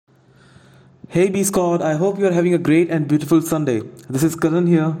Hey B Squad, I hope you are having a great and beautiful Sunday. This is Karan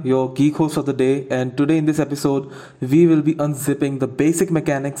here, your geek host of the day, and today in this episode, we will be unzipping the basic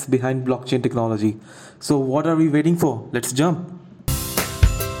mechanics behind blockchain technology. So, what are we waiting for? Let's jump.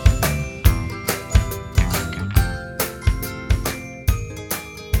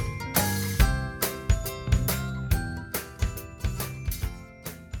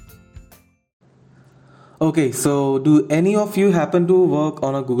 Okay, so do any of you happen to work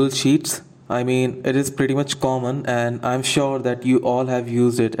on a Google Sheets? I mean, it is pretty much common, and I'm sure that you all have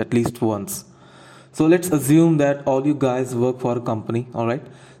used it at least once. So let's assume that all you guys work for a company, alright,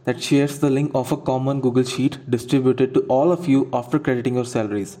 that shares the link of a common Google Sheet distributed to all of you after crediting your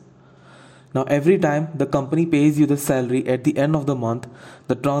salaries. Now, every time the company pays you the salary at the end of the month,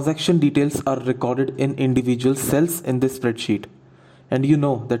 the transaction details are recorded in individual cells in this spreadsheet. And you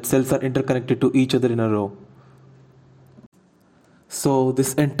know that cells are interconnected to each other in a row. So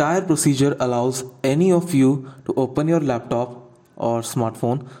this entire procedure allows any of you to open your laptop or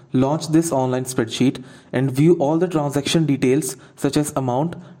smartphone, launch this online spreadsheet and view all the transaction details such as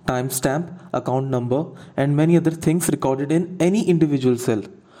amount, timestamp, account number and many other things recorded in any individual cell.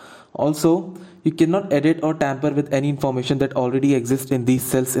 Also, you cannot edit or tamper with any information that already exists in these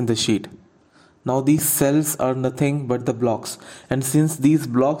cells in the sheet. Now these cells are nothing but the blocks, and since these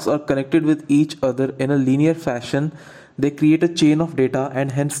blocks are connected with each other in a linear fashion, they create a chain of data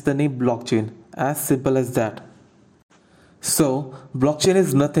and hence the name blockchain. As simple as that. So, blockchain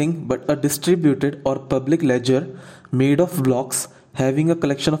is nothing but a distributed or public ledger made of blocks having a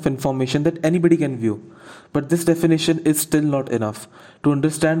collection of information that anybody can view. But this definition is still not enough. To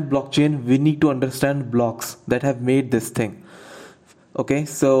understand blockchain, we need to understand blocks that have made this thing. Okay,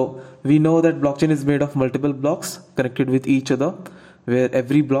 so we know that blockchain is made of multiple blocks connected with each other, where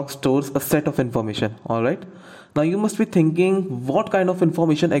every block stores a set of information. Alright. Now you must be thinking, what kind of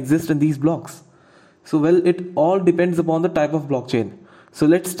information exists in these blocks? So well, it all depends upon the type of blockchain. So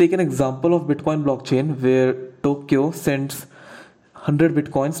let's take an example of Bitcoin blockchain where Tokyo sends 100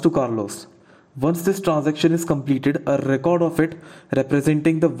 Bitcoins to Carlos. Once this transaction is completed, a record of it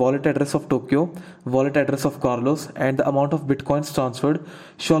representing the wallet address of Tokyo, wallet address of Carlos and the amount of Bitcoins transferred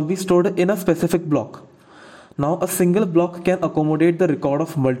shall be stored in a specific block. Now a single block can accommodate the record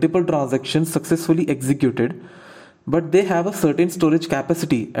of multiple transactions successfully executed, but they have a certain storage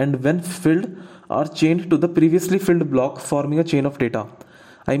capacity and when filled are chained to the previously filled block, forming a chain of data.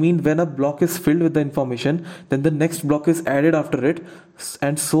 I mean, when a block is filled with the information, then the next block is added after it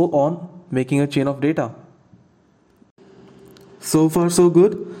and so on, making a chain of data. So far so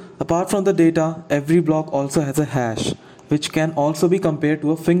good. Apart from the data, every block also has a hash, which can also be compared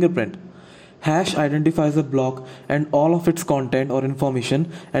to a fingerprint. Hash identifies a block and all of its content or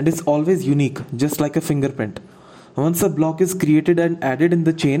information and is always unique, just like a fingerprint. Once a block is created and added in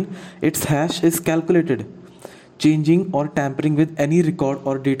the chain, its hash is calculated. Changing or tampering with any record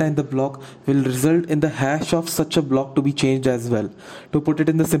or data in the block will result in the hash of such a block to be changed as well. To put it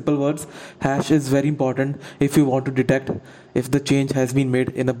in the simple words, hash is very important if you want to detect if the change has been made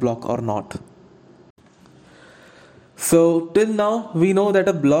in a block or not. So till now we know that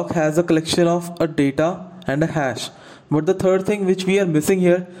a block has a collection of a data and a hash. But the third thing which we are missing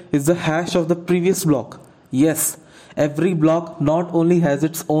here is the hash of the previous block. Yes, every block not only has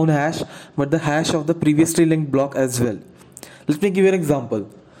its own hash but the hash of the previously linked block as well. Let me give you an example.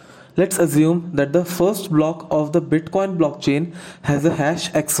 Let's assume that the first block of the Bitcoin blockchain has a hash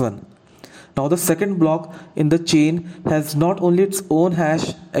x1. Now the second block in the chain has not only its own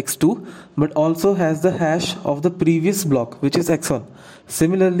hash x2 but also has the hash of the previous block, which is x1.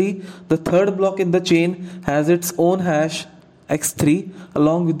 Similarly, the third block in the chain has its own hash x3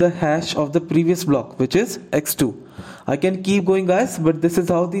 along with the hash of the previous block, which is x2. I can keep going guys, but this is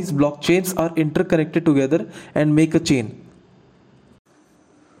how these blockchains are interconnected together and make a chain.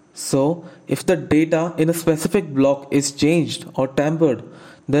 So if the data in a specific block is changed or tampered,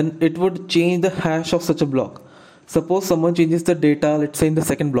 then it would change the hash of such a block. Suppose someone changes the data, let's say in the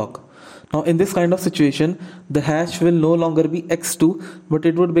second block. Now in this kind of situation, the hash will no longer be x2 but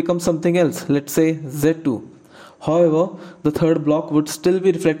it would become something else, let's say z2. However, the third block would still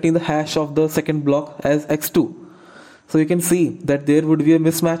be reflecting the hash of the second block as x2. So you can see that there would be a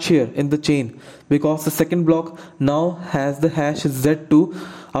mismatch here in the chain because the second block now has the hash z2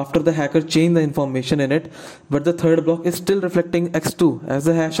 after the hacker changed the information in it, but the third block is still reflecting x2 as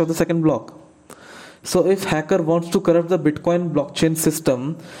the hash of the second block. So if hacker wants to corrupt the Bitcoin blockchain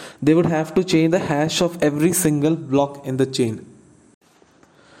system, they would have to change the hash of every single block in the chain.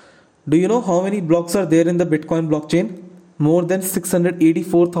 Do you know how many blocks are there in the Bitcoin blockchain? More than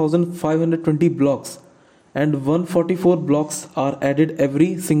 684,520 blocks. and 144 blocks are added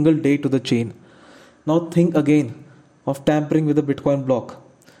every single day to the chain. Now think again of tampering with a Bitcoin block.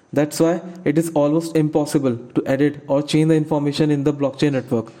 That's why it is almost impossible to edit or change the information in the blockchain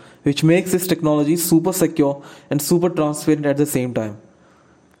network, which makes this technology super secure and super transparent at the same time.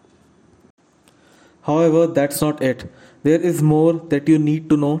 However, that's not it. There is more that you need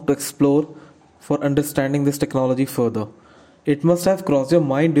to know to explore for understanding this technology further. It must have crossed your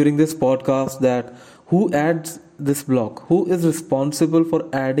mind during this podcast that who adds this block? Who is responsible for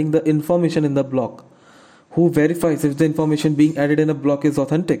adding the information in the block? Who verifies if the information being added in a block is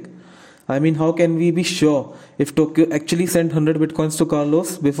authentic? I mean, how can we be sure if Tokyo actually sent 100 bitcoins to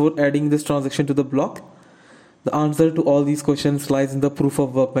Carlos before adding this transaction to the block? The answer to all these questions lies in the proof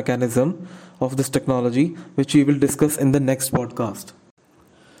of work mechanism of this technology, which we will discuss in the next podcast.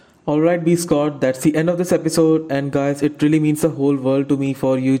 Alright, B Scott, that's the end of this episode. And guys, it really means the whole world to me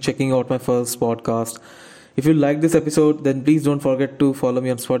for you checking out my first podcast. If you like this episode, then please don't forget to follow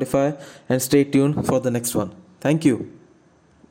me on Spotify and stay tuned for the next one. Thank you.